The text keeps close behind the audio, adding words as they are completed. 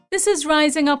This is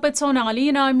Rising Up with Sonali,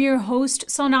 and I'm your host,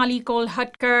 Sonali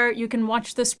Kolhatkar. You can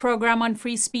watch this program on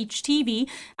Free Speech TV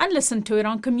and listen to it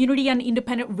on community and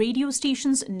independent radio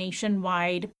stations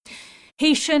nationwide.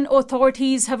 Haitian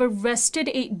authorities have arrested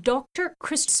a doctor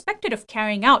suspected of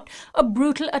carrying out a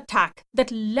brutal attack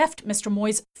that left Mr.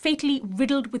 Moise fatally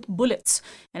riddled with bullets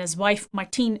and his wife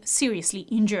Martine seriously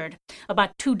injured.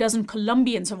 About 24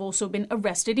 Colombians have also been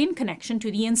arrested in connection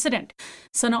to the incident.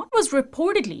 Sanat was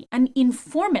reportedly an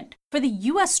informant for the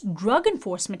U.S. Drug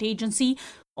Enforcement Agency,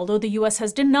 although the U.S.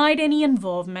 has denied any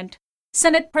involvement.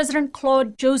 Senate President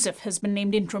Claude Joseph has been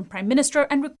named interim prime minister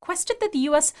and requested that the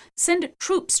U.S. send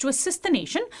troops to assist the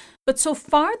nation, but so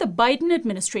far the Biden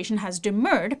administration has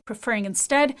demurred, preferring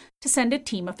instead to send a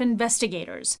team of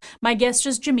investigators. My guest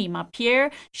is Jemima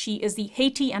Pierre. She is the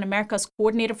Haiti and Americas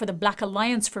coordinator for the Black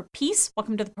Alliance for Peace.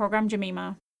 Welcome to the program,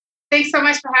 Jemima. Thanks so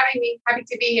much for having me. Happy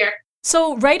to be here.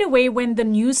 So right away, when the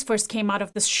news first came out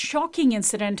of this shocking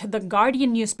incident, the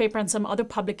Guardian newspaper and some other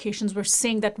publications were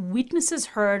saying that witnesses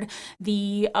heard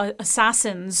the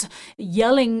assassins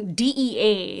yelling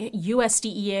DEA, US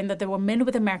DEA, and that there were men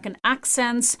with American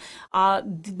accents.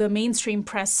 The mainstream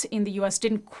press in the US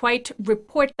didn't quite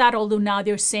report that, although now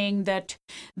they're saying that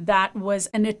that was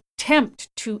an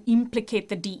attempt to implicate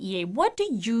the DEA. What do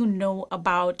you know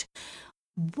about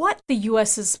what the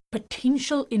US's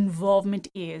potential involvement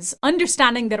is,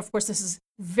 understanding that, of course, this is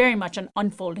very much an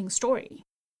unfolding story?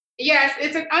 Yes,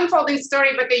 it's an unfolding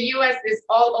story, but the U.S. is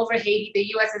all over Haiti. The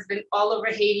U.S. has been all over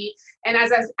Haiti. And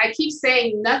as I keep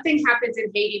saying, nothing happens in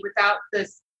Haiti without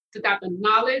the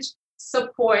knowledge,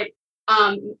 support,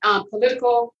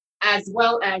 political, as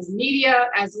well as media,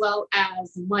 as well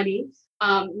as money.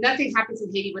 Nothing happens in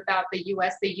Haiti without the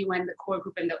U.S., the UN, the core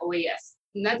group, and the OAS.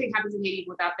 Nothing happens in Haiti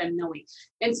without them knowing.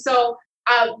 And so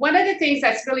one of the things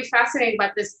that's really fascinating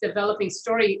about this developing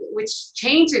story, which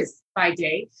changes by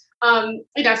day,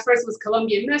 first was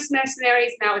Colombian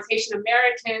mercenaries, now it's Haitian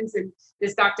Americans and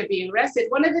this doctor being arrested.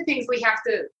 One of the things we have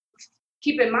to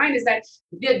keep in mind is that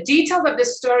the details of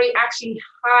this story actually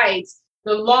hides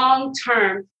the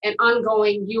long-term and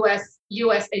ongoing US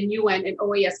and UN and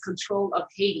OAS control of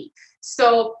Haiti.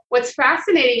 So what's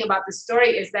fascinating about the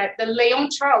story is that the Leon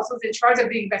Charles, who's in charge of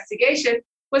the investigation,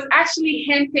 was actually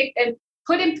handpicked and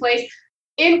put in place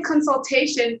in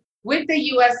consultation with the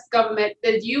US government,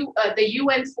 the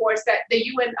UN force, the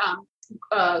UN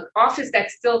office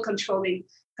that's still controlling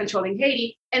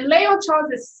Haiti. And Leon Charles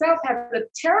himself has a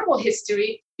terrible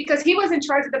history because he was in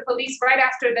charge of the police right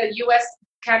after the US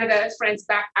Canada France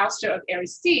back ouster of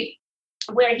Aristide,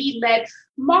 where he led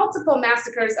multiple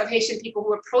massacres of Haitian people who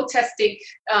were protesting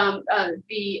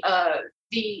the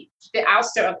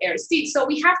ouster of Aristide. So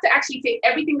we have to actually take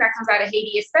everything that comes out of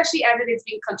Haiti, especially as it is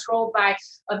being controlled by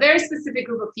a very specific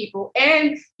group of people,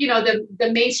 and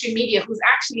the mainstream media, who's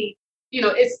actually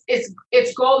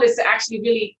its goal is to actually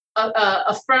really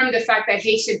affirm the fact that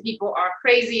Haitian people are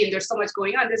crazy and there's so much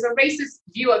going on. There's a racist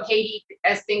view of Haiti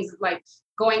as things like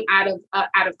going out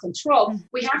of control.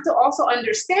 We have to also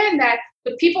understand that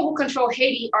the people who control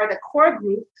Haiti are the core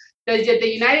group, the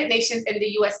United Nations and the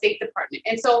U.S. State Department.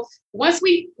 And so once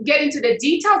we get into the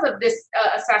details of this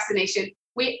assassination,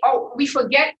 we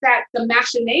forget that the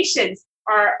machinations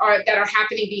that are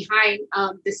happening behind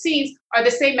the scenes are the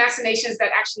same machinations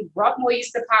that actually brought Moise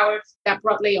to power, that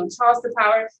brought Leon Charles to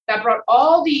power, that brought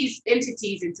all these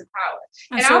entities into power.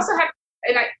 And I also have,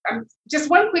 I'm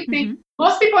just one quick thing. Mm-hmm.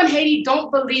 Most people in Haiti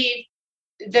don't believe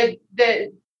the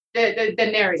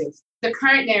narrative, the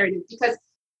current narrative, because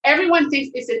everyone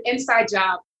thinks it's an inside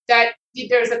job, that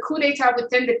there's a coup d'etat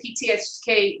within the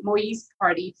PTSK Moise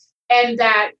party, and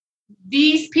that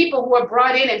these people who are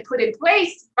brought in and put in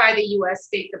place by the U.S.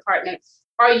 State Department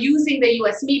are using the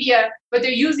U.S. media, but they're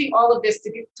using all of this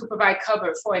to provide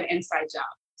cover for an inside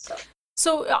job.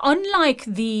 So unlike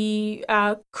the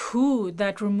coup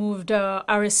that removed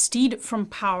Aristide from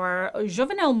power,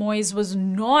 Jovenel Moise was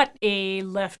not a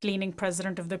left-leaning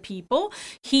president of the people.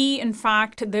 He, in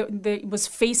fact, was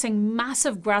facing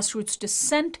massive grassroots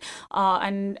dissent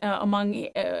and among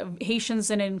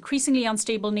Haitians in an increasingly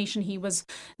unstable nation. He was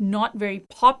not very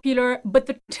popular, but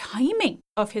the timing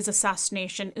of his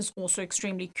assassination is also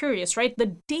extremely curious, right?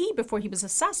 The day before he was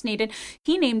assassinated,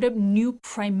 he named a new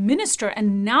prime minister.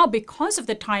 And now, because of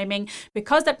the timing,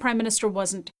 because that prime minister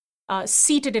wasn't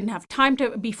seated, didn't have time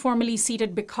to be formally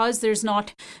seated, because there's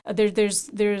not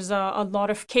there's a lot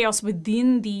of chaos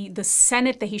within the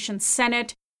Senate, the Haitian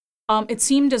Senate. It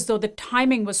seemed as though the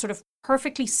timing was sort of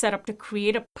perfectly set up to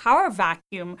create a power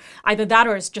vacuum. Either that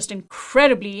or it's just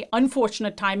incredibly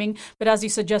unfortunate timing. But as you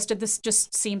suggested, this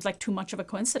just seems like too much of a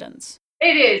coincidence.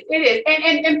 It is.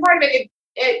 And part of it,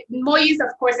 Moise,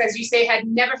 of course, as you say, had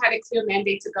never had a clear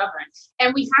mandate to govern.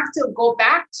 And we have to go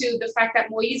back to the fact that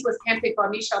Moise was handpicked by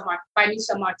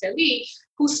Michel Martelly,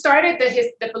 who started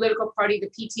the political party, the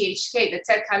PTHK, the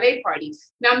Tête Calais party.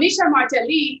 Now, Michel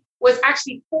Martelly was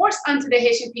actually forced onto the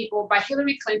Haitian people by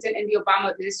Hillary Clinton and the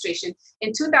Obama administration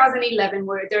in 2011,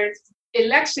 where there's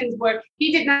elections where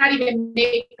he did not even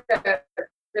make the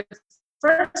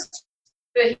first.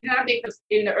 He did not make this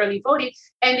in the early voting,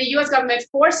 and the U.S. government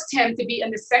forced him to be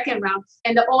in the second round,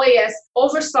 and the OAS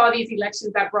oversaw these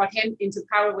elections that brought him into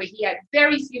power, where he had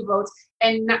very few votes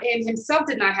and himself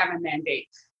did not have a mandate.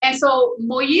 And so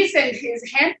Moise and his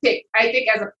handpicked, I think,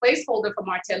 as a placeholder for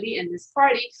Martelly and this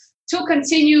party to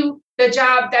continue the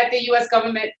job that the U.S.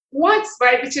 government wants,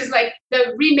 right, which is like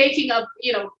the remaking of,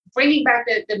 bringing back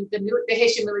the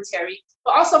Haitian military,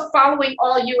 but also following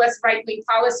all U.S. right-wing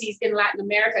policies in Latin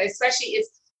America, especially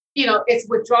its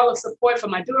withdrawal of support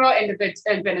from Maduro and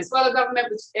the Venezuela government,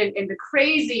 and the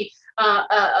crazy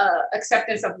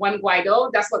acceptance of Juan Guaido.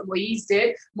 That's what Moise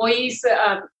did. Moise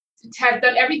has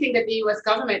done everything that the U.S.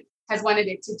 government has wanted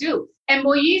it to do. And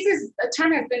Moise's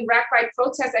term has been racked by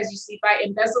protests, as you see, by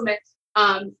embezzlement,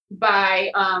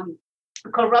 by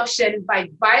corruption, by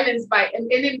violence, and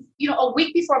then, a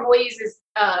week before Moise's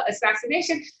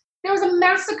assassination, there was a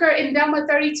massacre in Delma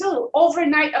 32,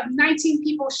 overnight, of 19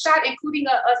 people shot, including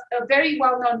a very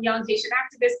well-known young Haitian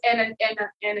activist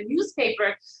and a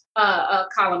newspaper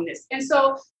columnist. And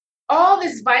so all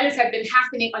this violence had been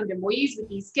happening under Moise with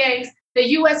these gangs. The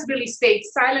U.S. really stayed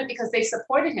silent because they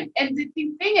supported him. And the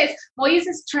thing is,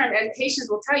 Moise's term, as Haitians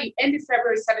will tell you, ended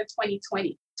February 7,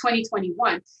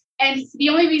 2021. And the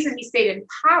only reason he stayed in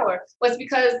power was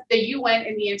because the UN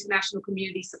and the international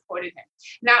community supported him.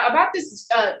 Now, about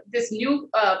this new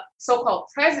so-called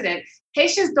president,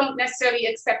 Haitians don't necessarily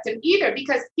accept him either,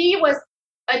 because he was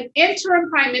an interim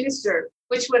prime minister,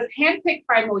 which was handpicked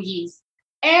by Moise.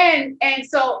 And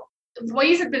so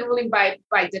Moise had been ruling by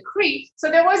decree. So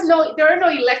there are no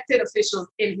elected officials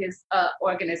in his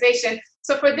organization.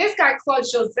 So for this guy, Claude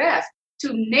Joseph,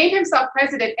 to name himself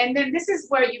president, and then this is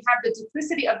where you have the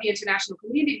duplicity of the international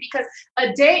community, because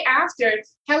a day after,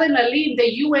 Helen Lalim,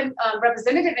 the UN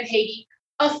representative in Haiti,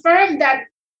 affirmed that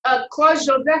Claude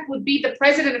Joseph would be the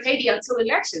president of Haiti until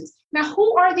elections. Now,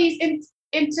 who are these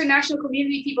international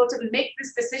community people to make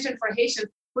this decision for Haitians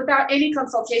without any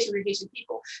consultation with Haitian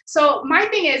people? So my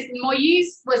thing is,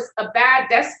 Moise was a bad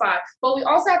despot, but we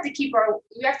also have to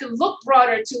we have to look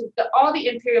broader to all the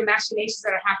imperial machinations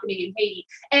that are happening in Haiti.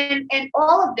 And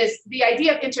all of this, the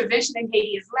idea of intervention in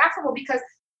Haiti is laughable, because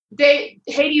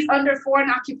Haiti's under foreign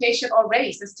occupation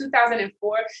already since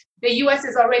 2004. The U.S.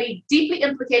 is already deeply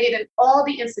implicated in all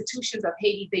the institutions of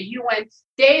Haiti. The UN,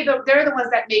 they're the ones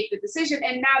that make the decision,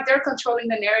 and now they're controlling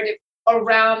the narrative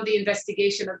around the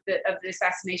investigation of the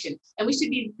assassination. And we should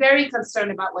be very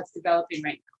concerned about what's developing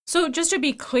right now. So just to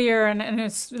be clear, and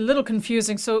it's a little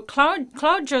confusing, so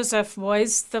Claude Joseph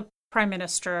was the prime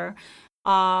minister.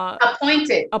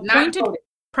 Appointed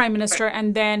prime minister, right.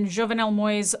 And then Jovenel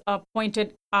Moise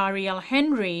appointed Ariel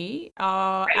Henry,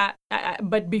 right.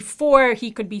 But before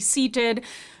he could be seated,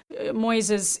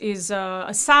 Moise is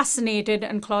assassinated,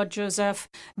 and Claude Joseph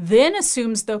then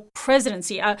assumes the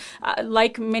presidency.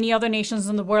 Like many other nations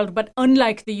in the world, but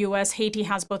unlike the U.S., Haiti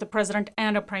has both a president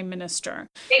and a prime minister.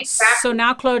 Exactly. So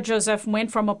now Claude Joseph went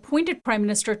from appointed prime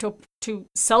minister to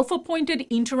self-appointed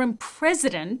interim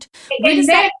president.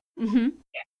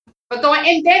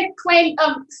 And then claim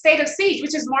state of siege,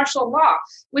 which is martial law,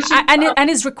 and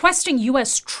is requesting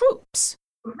U.S. troops.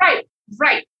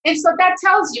 Right. And so that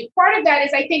tells you, part of that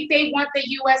is, I think they want the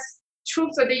U.S.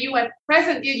 troops or the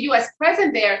U.S.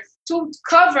 present there to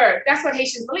cover, that's what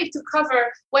Haitians believe, to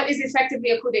cover what is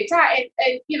effectively a coup d'etat.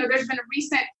 And there's been a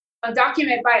recent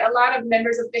document by a lot of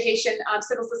members of the Haitian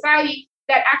civil society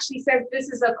that actually says this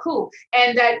is a coup,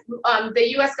 and that the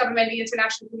U.S. government, the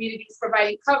international community is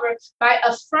providing cover by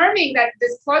affirming that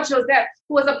this Claude Joseph,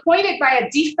 who was appointed by a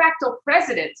de facto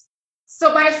president,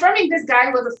 so by affirming this guy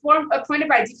who was appointed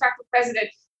by a de facto president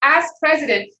as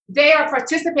president, they are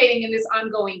participating in this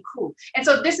ongoing coup. And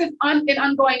so this is an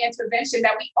ongoing intervention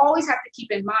that we always have to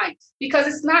keep in mind,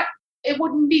 because it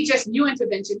wouldn't be just new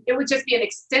intervention. It would just be an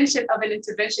extension of an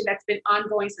intervention that's been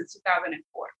ongoing since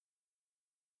 2004.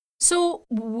 So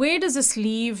where does this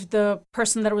leave the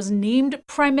person that was named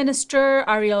prime minister,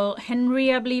 Ariel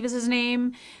Henry, I believe is his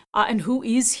name, and who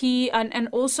is he? And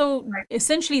also,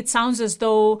 essentially, it sounds as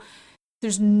though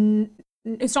it's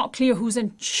not clear who's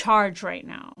in charge right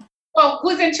now. Well,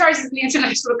 who's in charge is the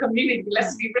international community.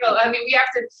 Let's be real. I mean, we have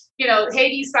to,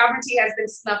 Haiti's sovereignty has been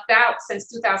snuffed out since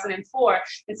 2004,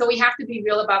 and so we have to be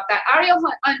real about that. Ariel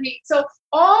Henry. So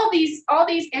all these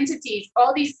entities,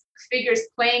 all these figures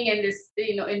playing in this,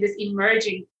 in this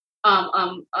emerging,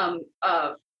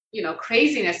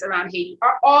 craziness around Haiti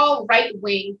are all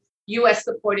right-wing U.S.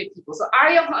 supported people. So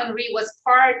Ariel Henry was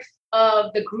part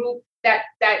of the group that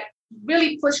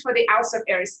really pushed for the oust of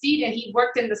Aristide, and he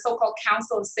worked in the so-called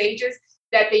Council of Sages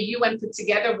that the UN put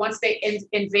together once they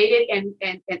invaded and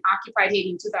occupied Haiti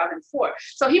in 2004.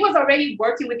 So he was already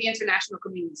working with the international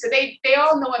community. So they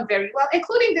all know him very well,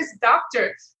 including this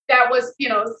doctor that was,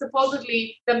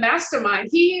 supposedly the mastermind.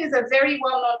 He is a very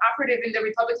well-known operative in the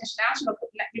Republican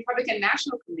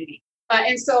National Committee.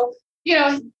 And so,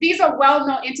 these are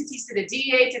well-known entities to the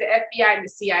DEA, to the FBI, and the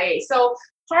CIA. So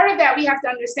part of that we have to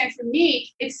understand. For me,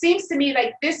 it seems to me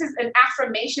like this is an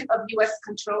affirmation of U.S.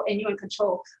 control and UN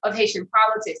control of Haitian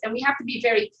politics. And we have to be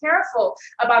very careful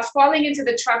about falling into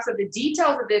the traps of the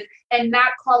details of this and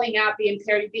not calling out the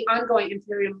ongoing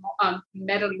imperial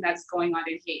meddling that's going on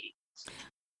in Haiti.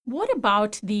 What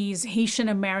about these Haitian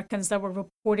Americans that were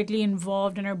reportedly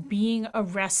involved and are being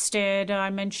arrested? I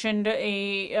mentioned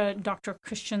a Dr.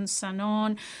 Christian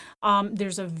Sanon.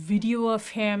 There's a video of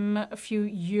him a few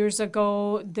years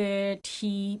ago that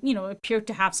he, appeared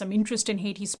to have some interest in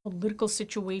Haiti's political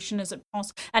situation as it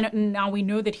possible. And now we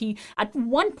know that he, at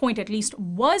one point at least,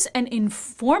 was an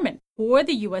informant for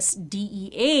the US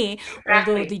DEA,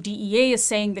 although the DEA is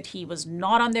saying that he was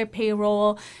not on their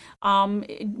payroll.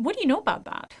 What do you know about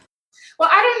that? Well,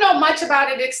 I don't know much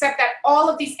about it except that all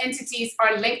of these entities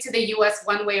are linked to the US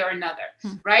one way or another,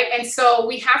 right? And so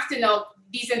we have to know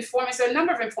these informants, or a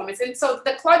number of informants. And so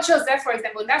the Claude Joseph, for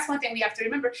example, and that's one thing we have to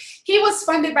remember, he was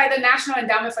funded by the National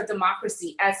Endowment for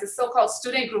Democracy as a so-called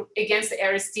student group against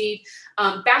Aristide.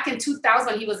 Back in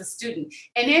 2000, he was a student.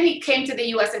 And then he came to the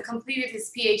US and completed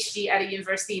his PhD at a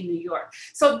university in New York.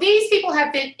 So these people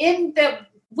have been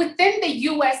within the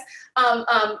US,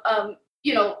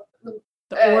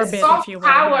 orbit, soft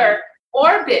power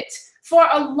orbit for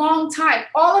a long time.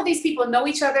 All of these people know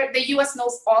each other. The U.S.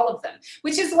 knows all of them,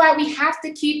 which is why we have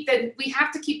to keep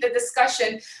the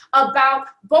discussion about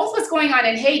both what's going on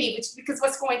in Haiti, because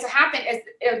what's going to happen is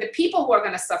the people who are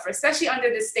going to suffer, especially under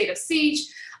this state of siege.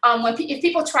 If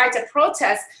people try to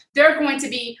protest, they're going to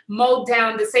be mowed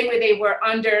down the same way they were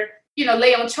under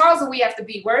Leon Charles, who we have to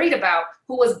be worried about,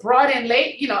 who was brought in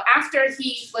late, after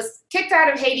he was kicked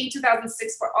out of Haiti in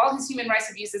 2006 for all his human rights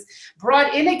abuses,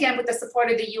 brought in again with the support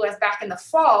of the US back in the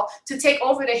fall to take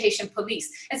over the Haitian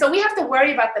police. And so we have to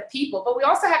worry about the people, but we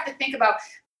also have to think about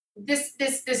this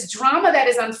drama that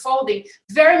is unfolding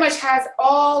very much has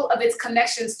all of its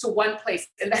connections to one place,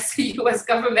 and that's the US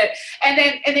government. And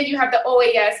then you have the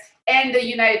OAS and the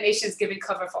United Nations giving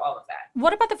cover for all of that.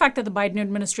 What about the fact that the Biden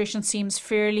administration seems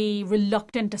fairly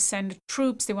reluctant to send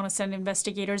troops? They want to send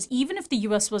investigators. Even if the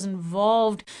U.S. was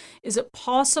involved, is it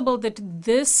possible that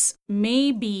this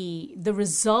may be the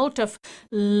result of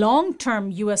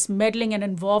long-term U.S. meddling and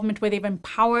involvement where they've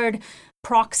empowered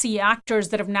proxy actors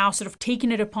that have now sort of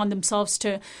taken it upon themselves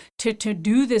to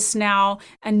do this now?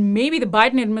 And maybe the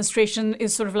Biden administration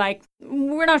is sort of like,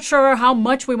 we're not sure how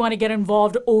much we want to get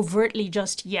involved overtly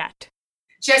just yet.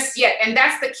 And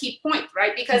that's the key point,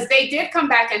 right? Because they did come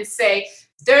back and say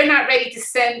they're not ready to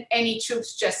send any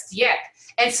troops just yet.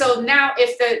 And so now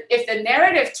if the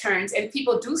narrative turns and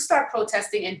people do start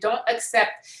protesting and don't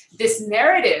accept this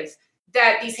narrative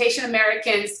that these Haitian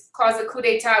Americans caused a coup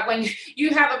d'etat, when you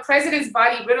have a president's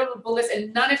body riddled with bullets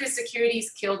and none of his security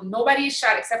is killed, nobody is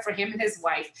shot except for him and his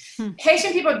wife.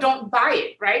 Haitian people don't buy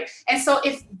it, right? And so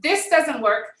if this doesn't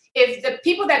work, if the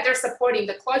people that they're supporting,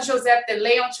 the Claude Joseph, the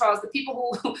Leon Charles, the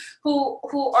people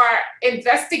who are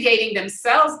investigating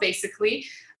themselves, basically,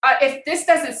 if this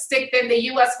doesn't stick, then the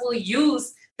U.S. will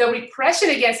use the repression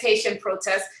against Haitian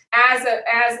protests as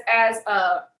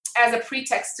a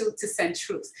pretext to send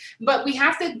troops. But we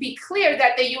have to be clear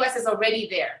that the U.S. is already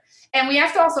there. And we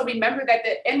have to also remember that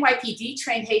the NYPD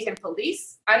trained Haitian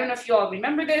police. I don't know if you all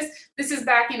remember this. This is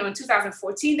back, in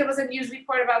 2014, there was a news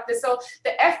report about this. So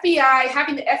the FBI,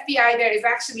 having the FBI there is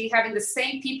actually having the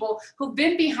same people who've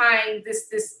been behind this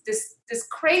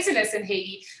craziness in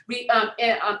Haiti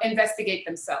investigate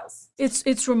themselves.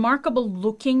 It's remarkable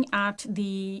looking at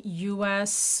the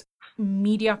U.S.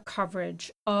 media coverage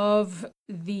of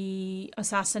the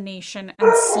assassination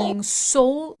and seeing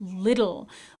so little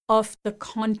of the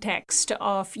context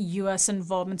of U.S.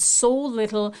 involvement, so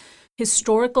little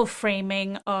historical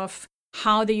framing of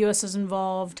how the U.S. is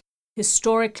involved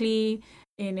historically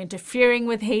in interfering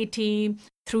with Haiti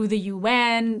through the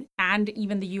UN and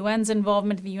even the UN's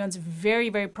involvement, the UN's very,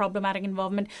 very problematic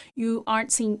involvement. You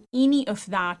aren't seeing any of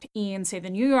that in, say,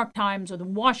 the New York Times or the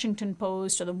Washington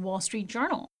Post or the Wall Street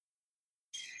Journal.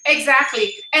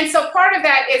 Exactly. And so part of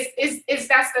that is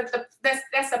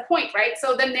that's the point, right?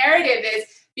 So the narrative is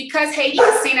because Haiti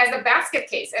is seen as a basket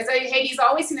case, Haiti is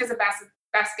always seen as a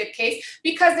basket case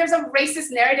because there's a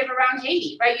racist narrative around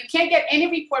Haiti, right? You can't get any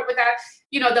report without,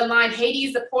 the line, Haiti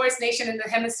is the poorest nation in the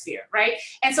hemisphere, right?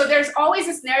 And so there's always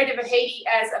this narrative of Haiti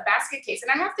as a basket case.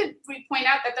 And I have to point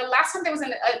out that the last time there was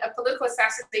a political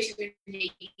assassination in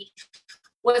Haiti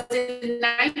was in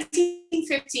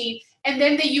 1915, and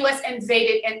then the US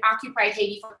invaded and occupied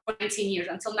Haiti for 19 years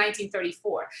until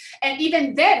 1934. And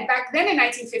even then, back then in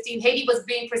 1915, Haiti was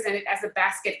being presented as a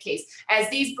basket case, as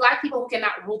these Black people who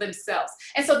cannot rule themselves.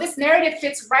 And so this narrative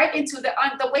fits right into the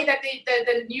way that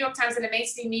the New York Times and the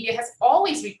mainstream media has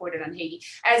always reported on Haiti,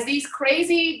 as these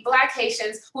crazy Black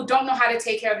Haitians who don't know how to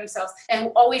take care of themselves and who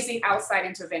always need outside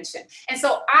intervention. And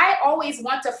so I always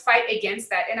want to fight against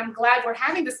that. And I'm glad we're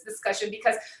having this discussion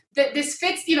because this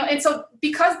fits, and so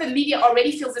because the media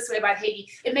already feels this way about Haiti,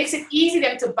 it makes it easy for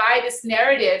them to buy this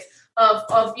narrative of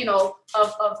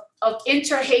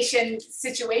inter-Haitian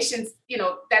situations,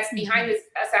 that's behind this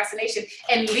assassination,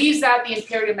 and leaves out the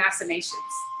imperial machinations.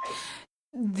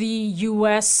 The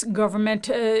U.S. government,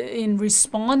 in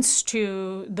response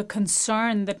to the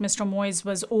concern that Mr. Moise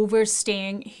was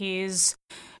overstaying his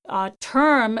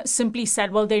term, simply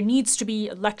said, well, there needs to be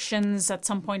elections at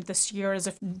some point this year, as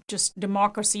if just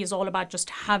democracy is all about just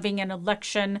having an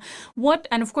election.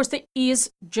 And of course, there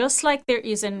is, just like there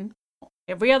is in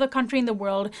every other country in the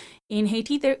world, in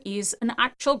Haiti, there is an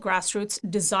actual grassroots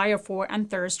desire for and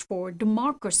thirst for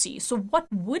democracy. So what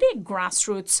would a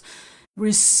grassroots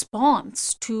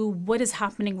response to what is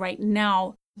happening right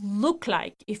now look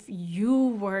like if you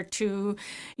were to,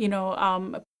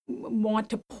 want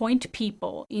to point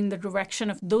people in the direction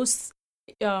of those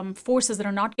forces that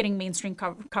are not getting mainstream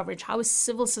coverage? How is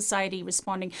civil society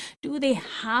responding? Do they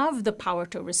have the power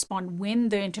to respond when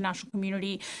the international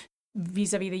community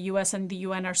vis-a-vis the US and the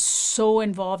UN are so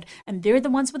involved and they're the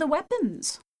ones with the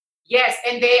weapons? Yes,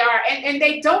 and they are, and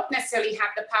they don't necessarily have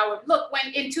the power. Look,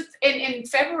 when in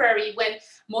February, when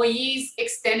Moise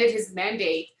extended his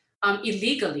mandate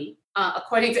illegally,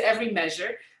 according to every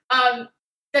measure,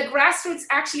 the grassroots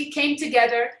actually came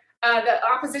together, the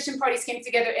opposition parties came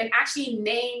together and actually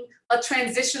named a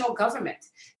transitional government.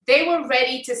 They were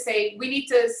ready to say, we need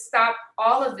to stop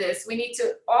all of this.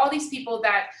 All these people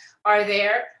that are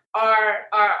there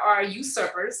are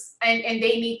usurpers, and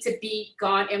they need to be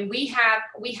gone. And we have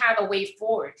a way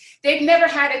forward. They've never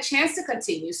had a chance to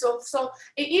continue. So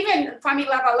even Famille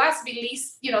Lavalas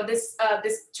released,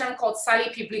 this term called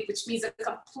salut public, which means a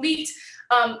complete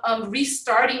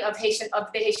restarting of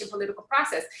the Haitian political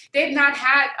process. They've not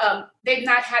had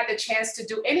the chance to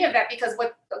do any of that, because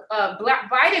what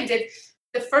Biden did,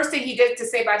 the first thing he did to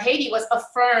say about Haiti was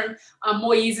affirm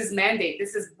Moise's mandate.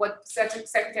 This is what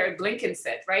Secretary Blinken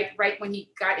said, right when he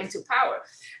got into power.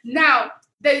 Now,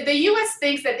 the U.S.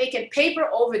 thinks that they can paper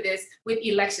over this with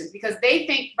elections, because they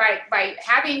think by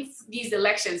having these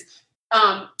elections,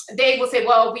 they will say,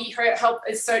 well, we help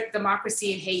assert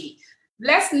democracy in Haiti.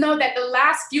 Let's know that the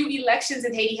last few elections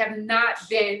in Haiti have not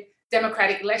been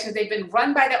democratic elections. They've been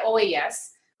run by the OAS,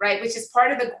 right, which is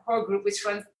part of the core group which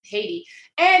runs Haiti.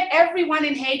 And everyone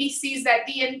in Haiti sees that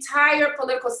the entire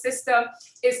political system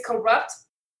is corrupt,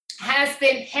 has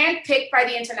been handpicked by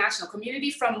the international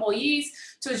community, from Moise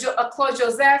to Claude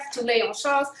Joseph to Léon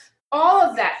Charles, all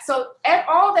of that. So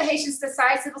all the Haitian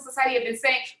civil society have been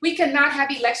saying, we cannot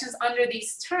have elections under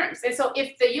these terms. And so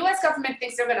if the US government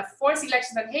thinks they're going to force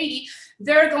elections on Haiti,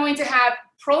 they're going to have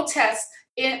protests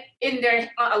in there,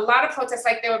 a lot of protests,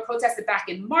 like they were protested back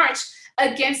in March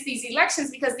against these elections,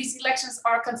 because these elections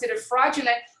are considered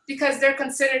fraudulent, because they're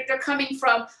coming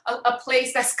from a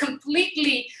place that's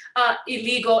completely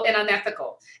illegal and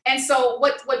unethical. And so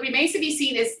what remains to be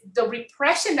seen is the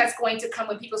repression that's going to come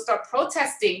when people start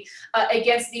protesting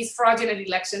against these fraudulent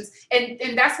elections.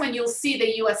 And that's when you'll see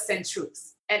the US send troops.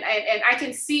 And I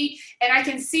can see,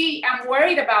 I'm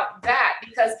worried about that,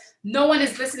 because no one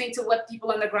is listening to what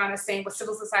people on the ground are saying, what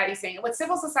civil society is saying. And what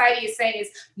civil society is saying is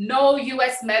no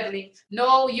US meddling,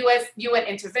 no UN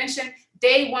intervention.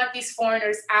 They want these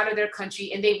foreigners out of their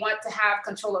country, and they want to have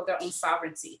control of their own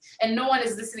sovereignty. And no one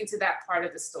is listening to that part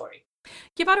of the story.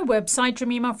 Give out a website,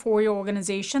 Jemima, for your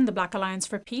organization, the Black Alliance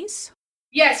for Peace.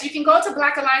 Yes, you can go to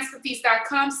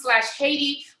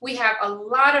blackallianceforpeace.com/Haiti. We have a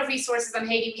lot of resources on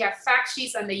Haiti. We have fact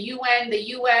sheets on the UN, the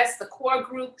US, the core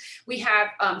group. We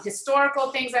have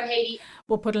historical things on Haiti.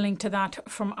 We'll put a link to that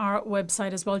from our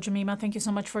website as well. Jemima, thank you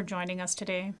so much for joining us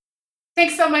today.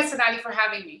 Thanks so much, Sonali, for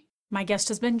having me. My guest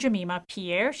has been Jemima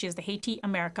Pierre. She is the Haiti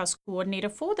Americas coordinator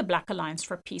for the Black Alliance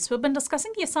for Peace. We've been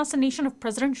discussing the assassination of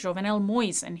President Jovenel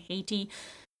Moïse in Haiti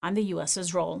and the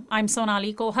U.S.'s role. I'm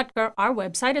Sonali Kolhatkar. Our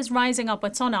website is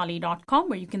risingupwithsonali.com,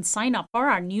 where you can sign up for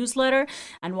our newsletter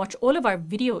and watch all of our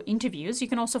video interviews. You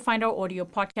can also find our audio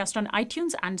podcast on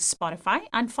iTunes and Spotify,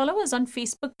 and follow us on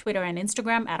Facebook, Twitter, and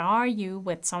Instagram at RU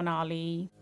with Sonali.